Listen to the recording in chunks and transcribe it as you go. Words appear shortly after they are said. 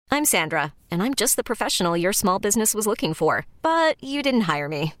I'm Sandra, and I'm just the professional your small business was looking for. But you didn't hire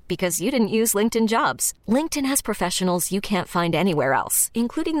me because you didn't use LinkedIn Jobs. LinkedIn has professionals you can't find anywhere else,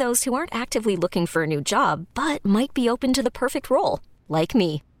 including those who aren't actively looking for a new job, but might be open to the perfect role, like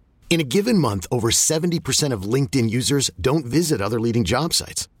me. In a given month, over 70% of LinkedIn users don't visit other leading job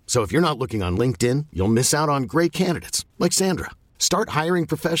sites. So if you're not looking on LinkedIn, you'll miss out on great candidates like Sandra. Start hiring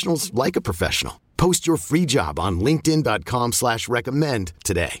professionals like a professional. Post your free job on linkedin.com/recommend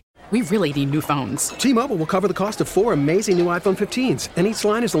today. We really need new phones. T-Mobile will cover the cost of 4 amazing new iPhone 15s, and each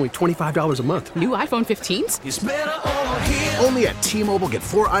line is only $25 a month. New iPhone 15s? It's better over here. Only at T-Mobile, get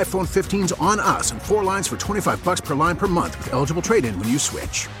 4 iPhone 15s on us and 4 lines for $25 per line per month with eligible trade-in when you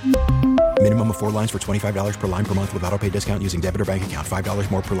switch. Minimum of 4 lines for $25 per line per month with autopay discount using debit or bank account.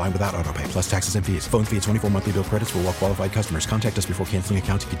 $5 more per line without autopay, plus taxes and fees. Phone fee at 24 monthly bill credits for well-qualified customers. Contact us before canceling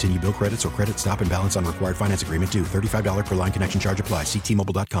account to continue bill credits or credit stop and balance on required finance agreement due. $35 per line connection charge applies. See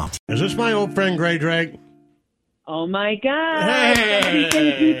T-Mobile.com. Is this my old friend Gray Drake? Oh, my God. Hey!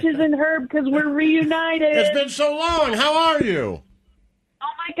 Peaches and Herb, because we're reunited. It's been so long. How are you?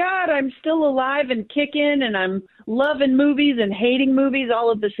 Oh, my God. I'm still alive and kicking, and I'm loving movies and hating movies all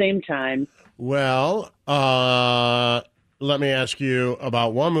at the same time. Well, let me ask you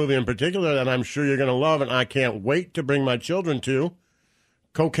about one movie in particular that I'm sure you're going to love, and I can't wait to bring my children to,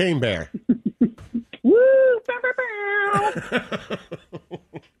 Cocaine Bear. Woo! Bow, bow, bow.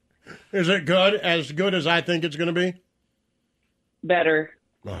 Is it good? As good as I think it's going to be? Better.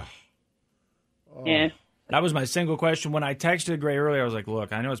 Oh. Yeah. That was my single question. When I texted Gray earlier, I was like,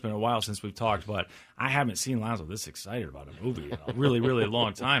 look, I know it's been a while since we've talked, but I haven't seen Lazo this excited about a movie in a really, really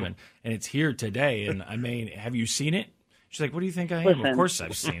long time, and it's here today. And, I mean, have you seen it? She's like, what do you think I am? Listen. Of course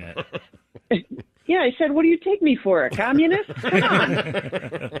I've seen it. Yeah, I said, what do you take me for, a communist? Come on.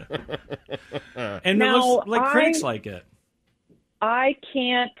 And Now, it looks like critics like it. I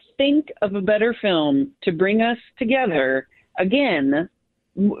can't think of a better film to bring us together again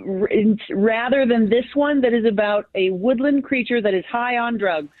rather than this one that is about a woodland creature that is high on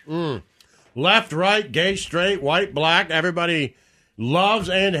drugs. Left, right, gay, straight, white, black, everybody loves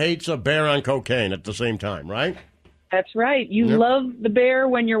and hates a bear on cocaine at the same time, right? That's right. You love the bear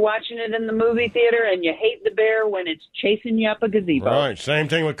when you're watching it in the movie theater, and you hate the bear when it's chasing you up a gazebo. Right, same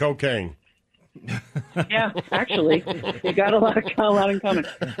thing with cocaine. Yeah, actually, you got a lot in common.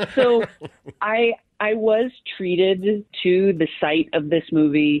 So I was treated to the sight of this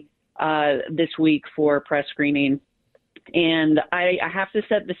movie this week for press screening, and I have to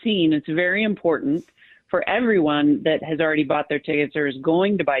set the scene. It's very important for everyone that has already bought their tickets or is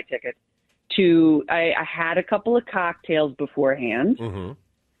going to buy tickets. I had a couple of cocktails beforehand. Mm-hmm.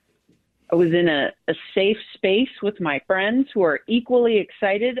 I was in a safe space with my friends who are equally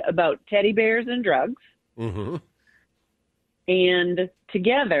excited about teddy bears and drugs. Mm-hmm. And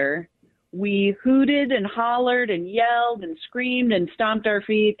together, we hooted and hollered and yelled and screamed and stomped our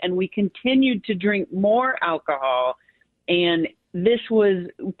feet, and we continued to drink more alcohol. And this was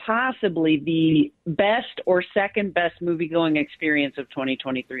possibly the best or second best movie-going experience of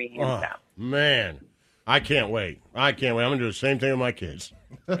 2023, hands down. Man, I can't wait. I'm going to do the same thing with my kids.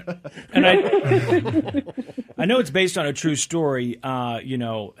 And I know it's based on a true story, I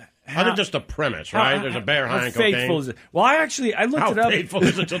think just the premise, right? There's a bear high on cocaine. Faithful is it? Well, I looked it up. How faithful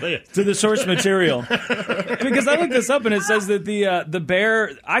is it to the source material? Because I looked this up and it says that the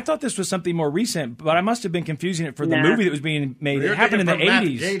bear. I thought this was something more recent, but I must have been confusing it for the movie that was being made. It happened in the 80s.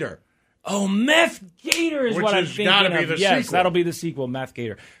 Meth Gator. Oh, Meth Gator is what I'm thinking gotta of. Be the yes, sequel. that'll be the sequel, Meth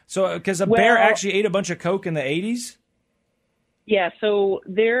Gator. So, because bear actually ate a bunch of coke in the 80s. Yeah, so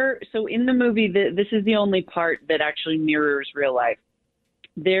in the movie, this is the only part that actually mirrors real life.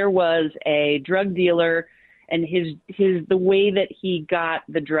 There was a drug dealer, and the way that he got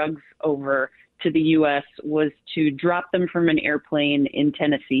the drugs over to the U.S. was to drop them from an airplane in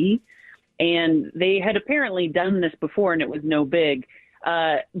Tennessee. And they had apparently done this before, and it was no big.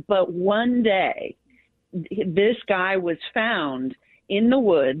 But one day, this guy was found in the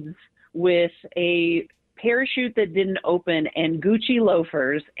woods with a parachute that didn't open and Gucci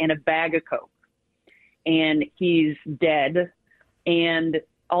loafers and a bag of coke. And he's dead. And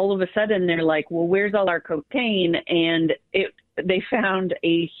all of a sudden they're like, well, where's all our cocaine? And they found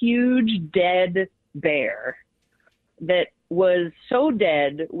a huge dead bear that was so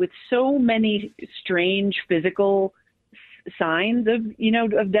dead with so many strange physical signs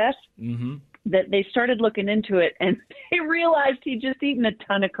of death that they started looking into it, and they realized he'd just eaten a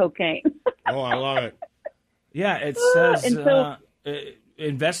ton of cocaine. Oh, I love it. Yeah, it says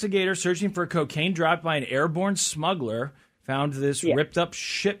investigators searching for cocaine dropped by an airborne smuggler found this ripped up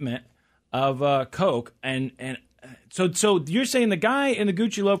shipment of coke, and So you're saying the guy in the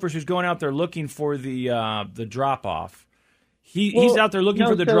Gucci loafers who's going out there looking for the drop off, he's out there looking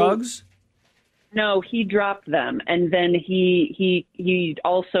for the drugs? No, he dropped them, and then he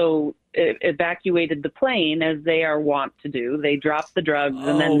also evacuated the plane, as they are wont to do. They drop the drugs,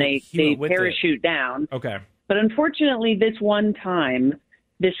 and then they parachute down. Okay. But unfortunately, this one time,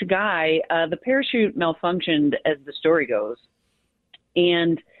 this guy, the parachute malfunctioned, as the story goes,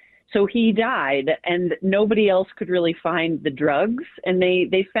 and so he died, and nobody else could really find the drugs, and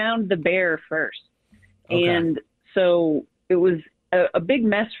they found the bear first. Okay. And so it was a big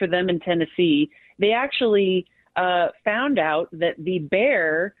mess for them in Tennessee. They actually found out that the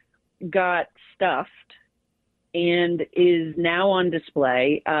bear got stuffed and is now on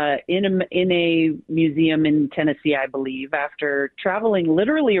display in a museum in Tennessee, I believe, after traveling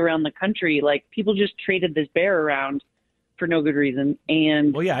literally around the country. Like, people just traded this bear around for no good reason.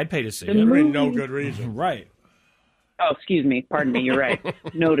 And well, yeah, I'd pay to see it. No good reason. Right. Oh, excuse me. Pardon me. You're right.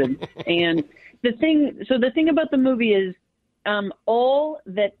 Noted. And the thing about the movie is all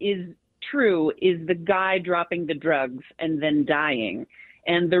that is true is the guy dropping the drugs and then dying.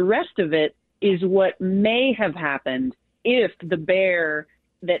 And the rest of it is what may have happened if the bear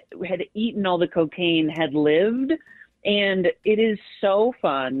that had eaten all the cocaine had lived. And it is so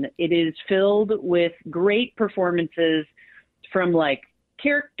fun. It is filled with great performances from, like,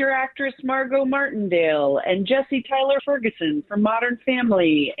 character actress Margot Martindale and Jesse Tyler Ferguson from Modern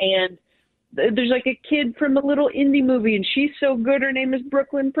Family. And there's, like, a kid from a little indie movie, and she's so good. Her name is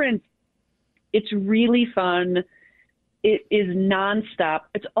Brooklyn Prince. It's really fun. It is nonstop.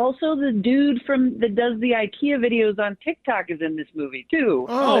 It's also the dude that does the IKEA videos on TikTok is in this movie too.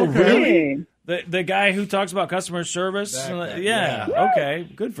 Oh, really? The guy who talks about customer service? Yeah. Okay.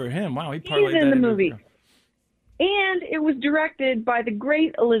 Good for him. Wow, he's in the movie. And it was directed by the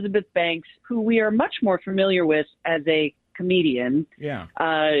great Elizabeth Banks, who we are much more familiar with as a comedian. Yeah.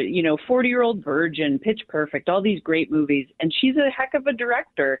 40-Year-Old Virgin, Pitch Perfect, all these great movies. And she's a heck of a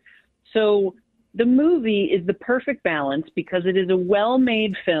director. So the movie is the perfect balance because it is a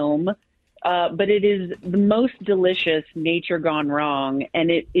well-made film, but it is the most delicious nature gone wrong, and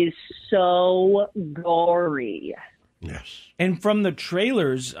it is so gory. Yes. And from the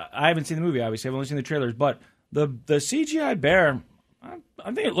trailers, I haven't seen the movie, obviously. I've only seen the trailers, but the CGI bear,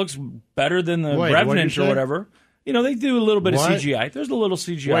 I think it looks better than the Revenant or whatever. They do a little bit of CGI. There's a little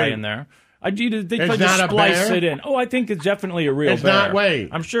CGI in there. They tried to splice it in. Oh, I think it's definitely a real bear. It's not Wade.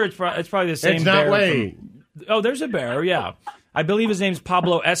 I'm sure it's probably the same it's bear. It's not Wade. There's a bear, yeah. I believe his name's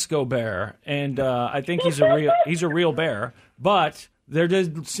Pablo Escobar, and I think he's a real bear. But there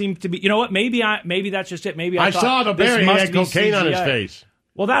does seem to be, you know what? Maybe that's just it. Maybe I saw the bear. He had cocaine on his face.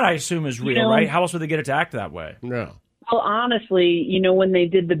 Well, that I assume is real, right? How else would they get it to act that way? No. Well, honestly, when they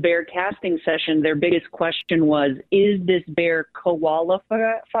did the bear casting session, their biggest question was, is this bear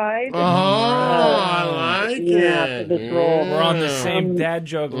qualified? Oh, I like it. For this role. We're on the same dad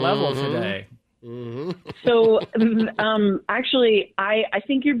joke level today. Mm-hmm. So, actually, I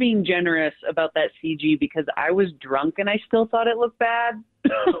think you're being generous about that CG because I was drunk and I still thought it looked bad.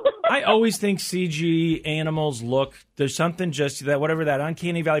 I always think CG animals there's something just that, whatever that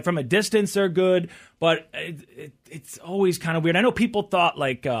uncanny valley. From a distance, they're good, but it's always kind of weird. I know people thought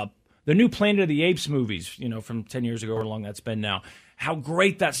like the new Planet of the Apes movies, from 10 years ago or how long that's been now, how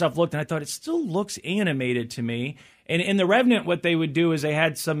great that stuff looked. And I thought it still looks animated to me. And in The Revenant, what they would do is they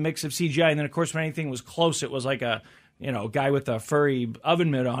had some mix of CGI. And then, of course, when anything was close, it was like a guy with a furry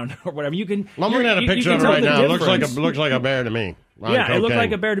oven mitt on or whatever. I'm looking at a picture of it right now. It looks like a bear to me. Yeah, it looked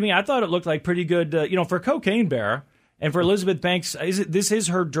like a bear to me. I thought it looked like pretty good, for Cocaine Bear. And for Elizabeth Banks, this is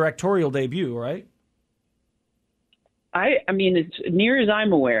her directorial debut, right? I mean, it's near as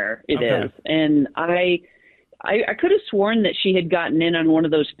I'm aware, it is. And I could have sworn that she had gotten in on one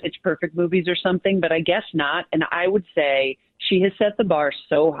of those Pitch Perfect movies or something, but I guess not. And I would say she has set the bar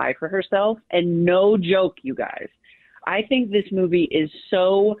so high for herself. And no joke, you guys. I think this movie is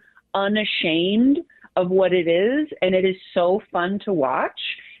so unashamed of what it is, and it is so fun to watch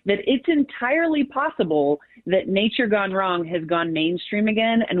that it's entirely possible that Nature Gone Wrong has gone mainstream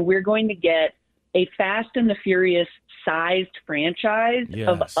again, and we're going to get a Fast and the Furious sized franchise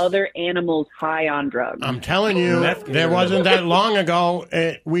of other animals high on drugs. I'm telling you, there wasn't that long ago,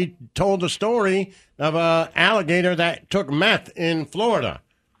 we told the story of an alligator that took meth in Florida.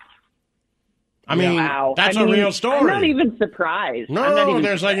 I mean, that's a real story. I'm not even surprised. No,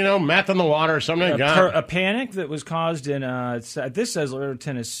 there's meth in the water or something. A panic that was caused in, this says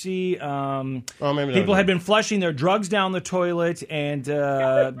Tennessee. People had been flushing their drugs down the toilet, and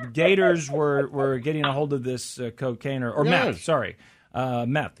gators were getting a hold of this cocaine or meth. Sorry,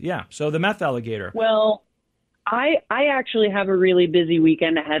 meth. Yeah, so the meth alligator. Well, I actually have a really busy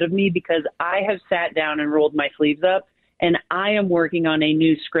weekend ahead of me because I have sat down and rolled my sleeves up, and I am working on a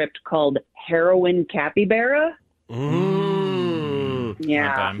new script called Heroin Capybara.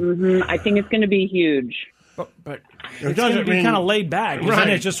 Yeah, I think it's going to be huge. But it's going to be kind of laid back, isn't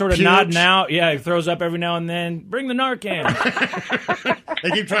it? Just sort of nodding out. Yeah, he throws up every now and then. Bring the Narcan.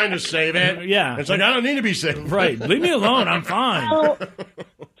 They keep trying to save it. Yeah. It's like, I don't need to be saved. Right. Leave me alone. I'm fine. Well,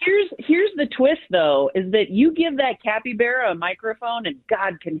 here's the twist, though, is that you give that capybara a microphone, and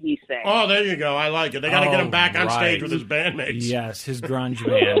God, can he sing. Oh, there you go. I like it. They got to get him back on stage with his bandmates. Yes, his grunge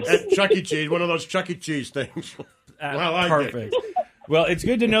bands. At Chuck E. Cheese, one of those Chuck E. Cheese things. I like perfect. it. Well, it's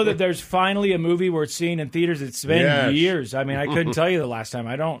good to know that there's finally a movie worth seeing in theaters. It's been years. I mean, I couldn't tell you the last time.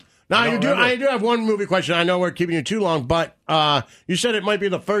 I do have one movie question. I know we're keeping you too long, but you said it might be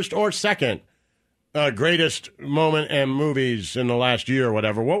the first or second greatest moment in movies in the last year or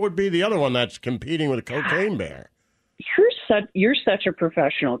whatever. What would be the other one that's competing with Cocaine Bear? You're such a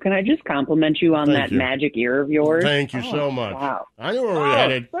professional. Can I just compliment you on that magic ear of yours? Thank you so much. Wow. I knew where we were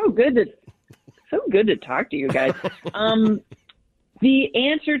headed. So good to talk to you guys. The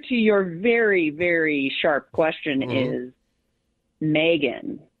answer to your very, very sharp question is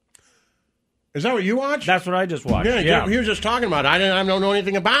Megan. Is that what you watched? That's what I just watched. Yeah. He was just talking about it. I don't know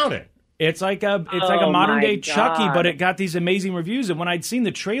anything about it. It's like a modern day Chucky, but it got these amazing reviews. And when I'd seen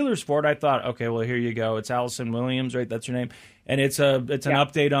the trailers for it, I thought, okay, well, here you go. It's Allison Williams, right? That's her name. And it's an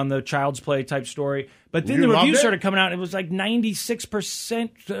update on the Child's Play type story. But then the reviews started coming out. And it was like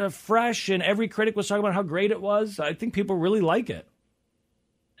 96% fresh, and every critic was talking about how great it was. I think people really like it.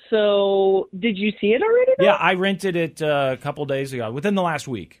 So, did you see it already, though? Yeah, I rented it a couple days ago, within the last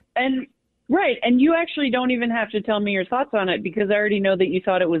week. And you actually don't even have to tell me your thoughts on it because I already know that you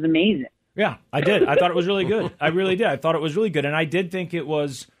thought it was amazing. Yeah, I did. I thought it was really good. I really did. I thought it was really good, and I did think it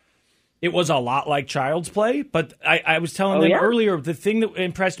was a lot like Child's Play. But I was telling them earlier, the thing that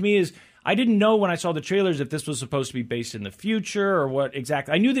impressed me is I didn't know when I saw the trailers if this was supposed to be based in the future or what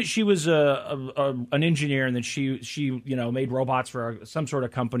exactly. I knew that she was an engineer and that she made robots for some sort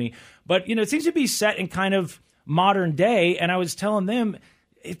of company. But it seems to be set in kind of modern day. And I was telling them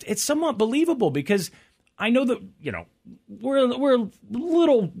it's somewhat believable because I know that we're a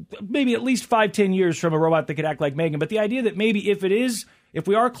little, maybe at least 5-10 years from a robot that could act like Megan. But the idea that maybe if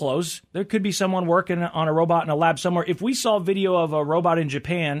we are close, there could be someone working on a robot in a lab somewhere. If we saw video of a robot in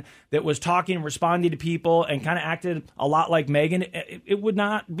Japan that was talking and responding to people and kind of acted a lot like Megan, it would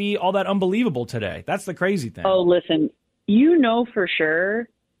not be all that unbelievable today. That's the crazy thing. Oh, listen, for sure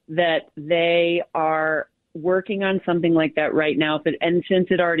that they are working on something like that right now. And since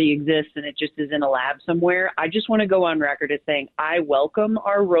it already exists and it just is in a lab somewhere, I just want to go on record as saying I welcome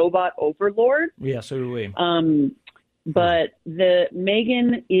our robot overlord. Yeah, so do we. But the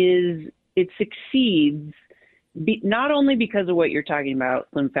Megan it succeeds not only because of what you're talking about,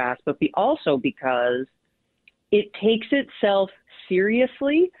 Slim Fast, but also because it takes itself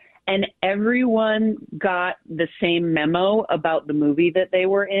seriously, and everyone got the same memo about the movie that they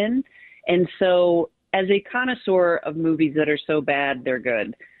were in. And so, as a connoisseur of movies that are so bad they're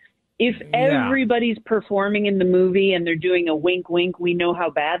good, if everybody's performing in the movie and they're doing a wink, wink, we know how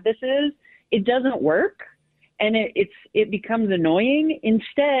bad this is, it doesn't work. And it becomes annoying.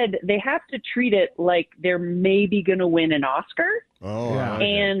 Instead, they have to treat it like they're maybe going to win an Oscar. Oh, yeah.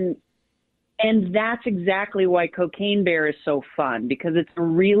 And that's exactly why Cocaine Bear is so fun, because it's a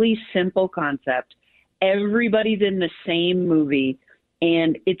really simple concept. Everybody's in the same movie,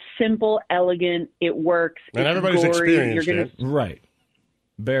 and it's simple, elegant, it works. And everybody's gory. experienced it. Right.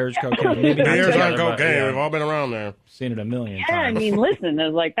 Bears, cocaine. Maybe Bears on cocaine. We've all been around there. Seen it a million times. Yeah, I mean, listen,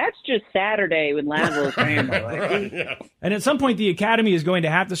 it's like, that's just Saturday with Laszlo's family. Right, yeah. And at some point, the Academy is going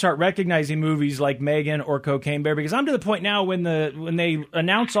to have to start recognizing movies like Megan or Cocaine Bear, because I'm to the point now when they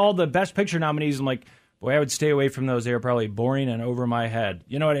announce all the Best Picture nominees, I'm like, boy, I would stay away from those. They are probably boring and over my head.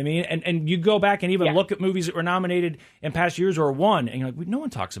 You know what I mean? And you go back and even look at movies that were nominated in past years or won, and you're like, no one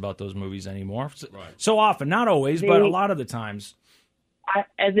talks about those movies anymore. So often, not always, but a lot of the times.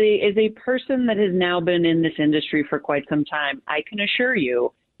 As a person that has now been in this industry for quite some time, I can assure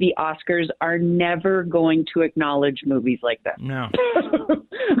you the Oscars are never going to acknowledge movies like that. No.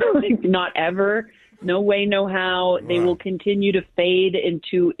 Not ever. No way, no how. They will continue to fade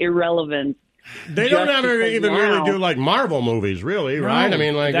into irrelevance. They don't ever even really do like Marvel movies, really, right? I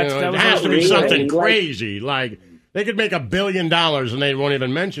mean, like, it has to be something crazy. Like, they could make $1 billion and they won't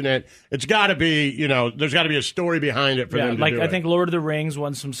even mention it. It's got to be, there's got to be a story behind it for them to do it. I think Lord of the Rings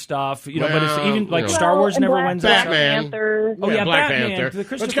won some stuff, but it's even like Star Wars never wins. Batman. Black Panther.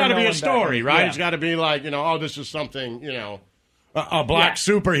 It's got to be a story, right? It's got to be like, this is something, a black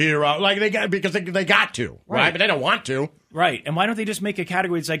superhero. Like because they got to, right? But they don't want to. Right. And why don't they just make a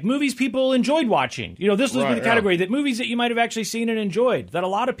category? It's like movies people enjoyed watching. This was the category that movies that you might have actually seen and enjoyed, that a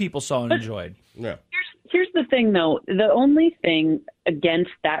lot of people saw and enjoyed. Yeah. Here's the thing, though. The only thing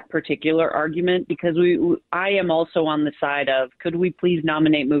against that particular argument, because I am also on the side of, could we please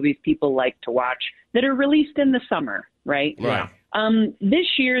nominate movies people like to watch that are released in the summer, right? Right. This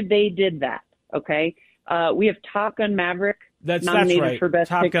year they did that, okay? We have Top Gun Maverick nominated right. for Best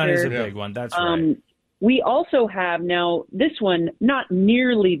Top Picture. Gun is a big one. That's right. We also have now, this one, not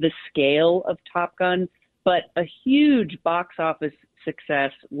nearly the scale of Top Gun, but a huge box office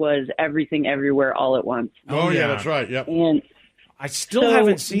success was Everything Everywhere All at Once. Oh yeah, that's right. Yep. And I still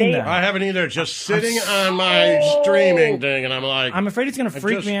haven't seen that. I haven't either. Just sitting on my streaming thing, and I'm like, I'm afraid it's going to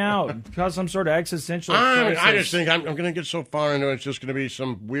freak me out, cause some sort of existential crisis. I just think I'm going to get so far into it, it's just going to be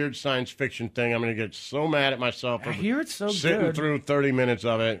some weird science fiction thing. I'm going to get so mad at myself. I hear it's so sitting good. through 30 minutes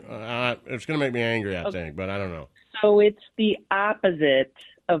of it. It's going to make me angry, I think, but I don't know. So it's the opposite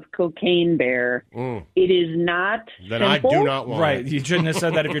of Cocaine Bear. It is not Then simple. I do not want Right. it. You shouldn't have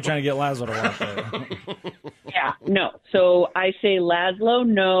said that if you're trying to get Laszlo to watch it. Yeah, no. So I say Laszlo,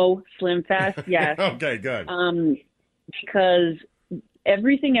 no. Slim Fast, yes. Okay, good. Because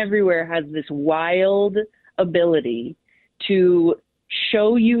Everything Everywhere has this wild ability to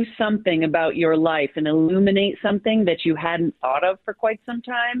show you something about your life and illuminate something that you hadn't thought of for quite some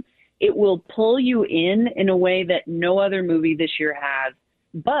time. It will pull you in a way that no other movie this year has.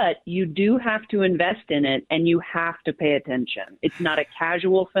 But you do have to invest in it, and you have to pay attention. It's not a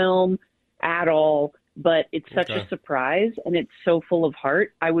casual film at all, but it's such a surprise, and it's so full of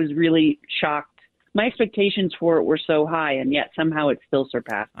heart. I was really shocked. My expectations for it were so high, and yet somehow it still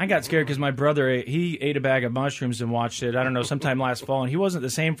surpassed. I got scared because my brother, he ate a bag of mushrooms and watched it, I don't know, sometime last fall, and he wasn't the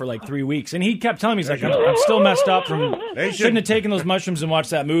same for like 3 weeks. And he kept telling me, he's like, I'm still messed up from, shouldn't have taken those mushrooms and watched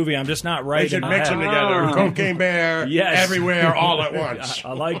that movie. I'm just not right. They should mix them together. Cocaine Bear, Everywhere, all at once.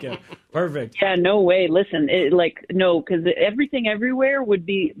 I like it. Perfect. Yeah, no way. Listen, because Everything Everywhere would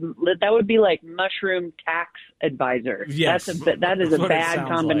be like Mushroom Tax Advisor. Yes. That is a bad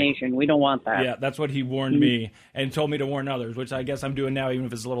combination. Like. We don't want that. Yeah, that's what he warned me and told me to warn others, which I guess I'm doing now, even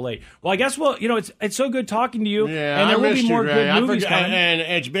if it's a little late. Well, I guess it's so good talking to you. Yeah, and there I will be more good movies coming. coming. And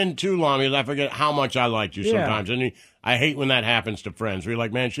it's been too long because I forget how much I liked you sometimes. And I hate when that happens to friends. We're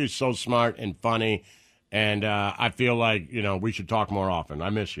like, man, she's so smart and funny. And I feel like, we should talk more often.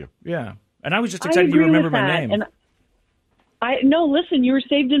 I miss you. Yeah. And I was just excited you remember my name. And listen, you were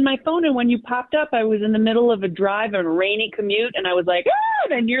saved in my phone. And when you popped up, I was in the middle of a drive, a rainy commute. And I was like,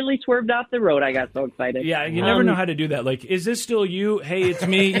 and I nearly swerved off the road. I got so excited. Yeah, you never know how to do that. Like, is this still you? Hey, it's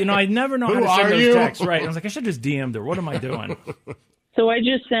me. I never know how to send those texts. Right. I was like, I should just DM'd her. What am I doing? So I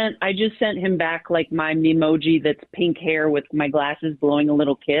just sent him back like my emoji that's pink hair with my glasses blowing a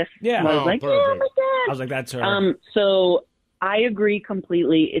little kiss. Yeah. And I was like, oh my God. I was like, that's her. So I agree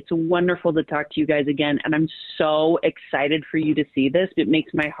completely. It's wonderful to talk to you guys again, and I'm so excited for you to see this. It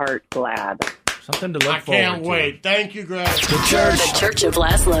makes my heart glad. Something to look forward to. I can't wait. Thank you, Greg. The Church of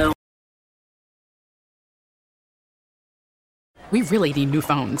Laszlo. We really need new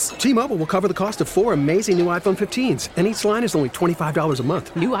phones. T-Mobile will cover the cost of 4 amazing new iPhone 15s, and each line is only $25 a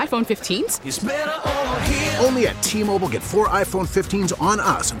month. New iPhone 15s? It's better over here. Only at T-Mobile, get 4 iPhone 15s on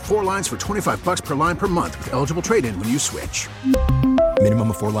us and 4 lines for $25 per line per month with eligible trade-in when you switch.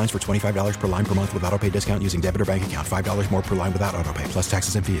 Minimum of 4 lines for $25 per line per month with autopay discount using debit or bank account. $5 more per line without autopay, plus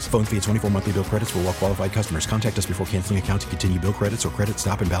taxes and fees. Phone fee at 24 monthly bill credits for well-qualified customers. Contact us before canceling account to continue bill credits or credit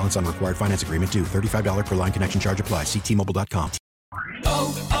stop and balance on required finance agreement due. $35 per line connection charge applies. See T-Mobile.com.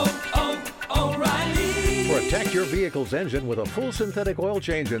 O'Reilly. Protect your vehicle's engine with a full synthetic oil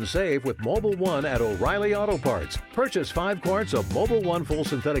change and save with Mobil 1 at O'Reilly Auto Parts. Purchase 5 quarts of Mobil 1 full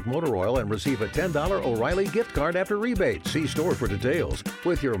synthetic motor oil and receive a $10 O'Reilly gift card after rebate. See store for details.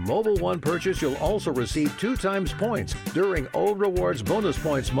 With your Mobil 1 purchase, you'll also receive 2 times points during O Rewards Bonus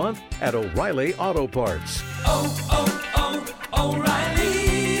Points Month at O'Reilly Auto Parts.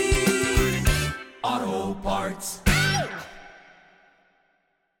 O'Reilly Auto Parts.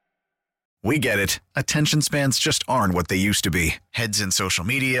 We get it. Attention spans just aren't what they used to be. Heads in social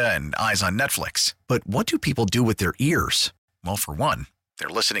media and eyes on Netflix. But what do people do with their ears? Well, for one, they're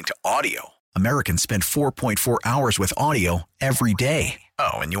listening to audio. Americans spend 4.4 hours with audio every day.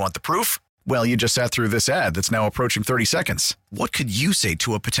 Oh, and you want the proof? Well, you just sat through this ad that's now approaching 30 seconds. What could you say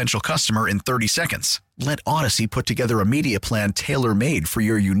to a potential customer in 30 seconds? Let Odyssey put together a media plan tailor-made for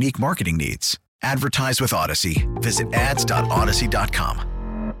your unique marketing needs. Advertise with Odyssey. Visit ads.odyssey.com.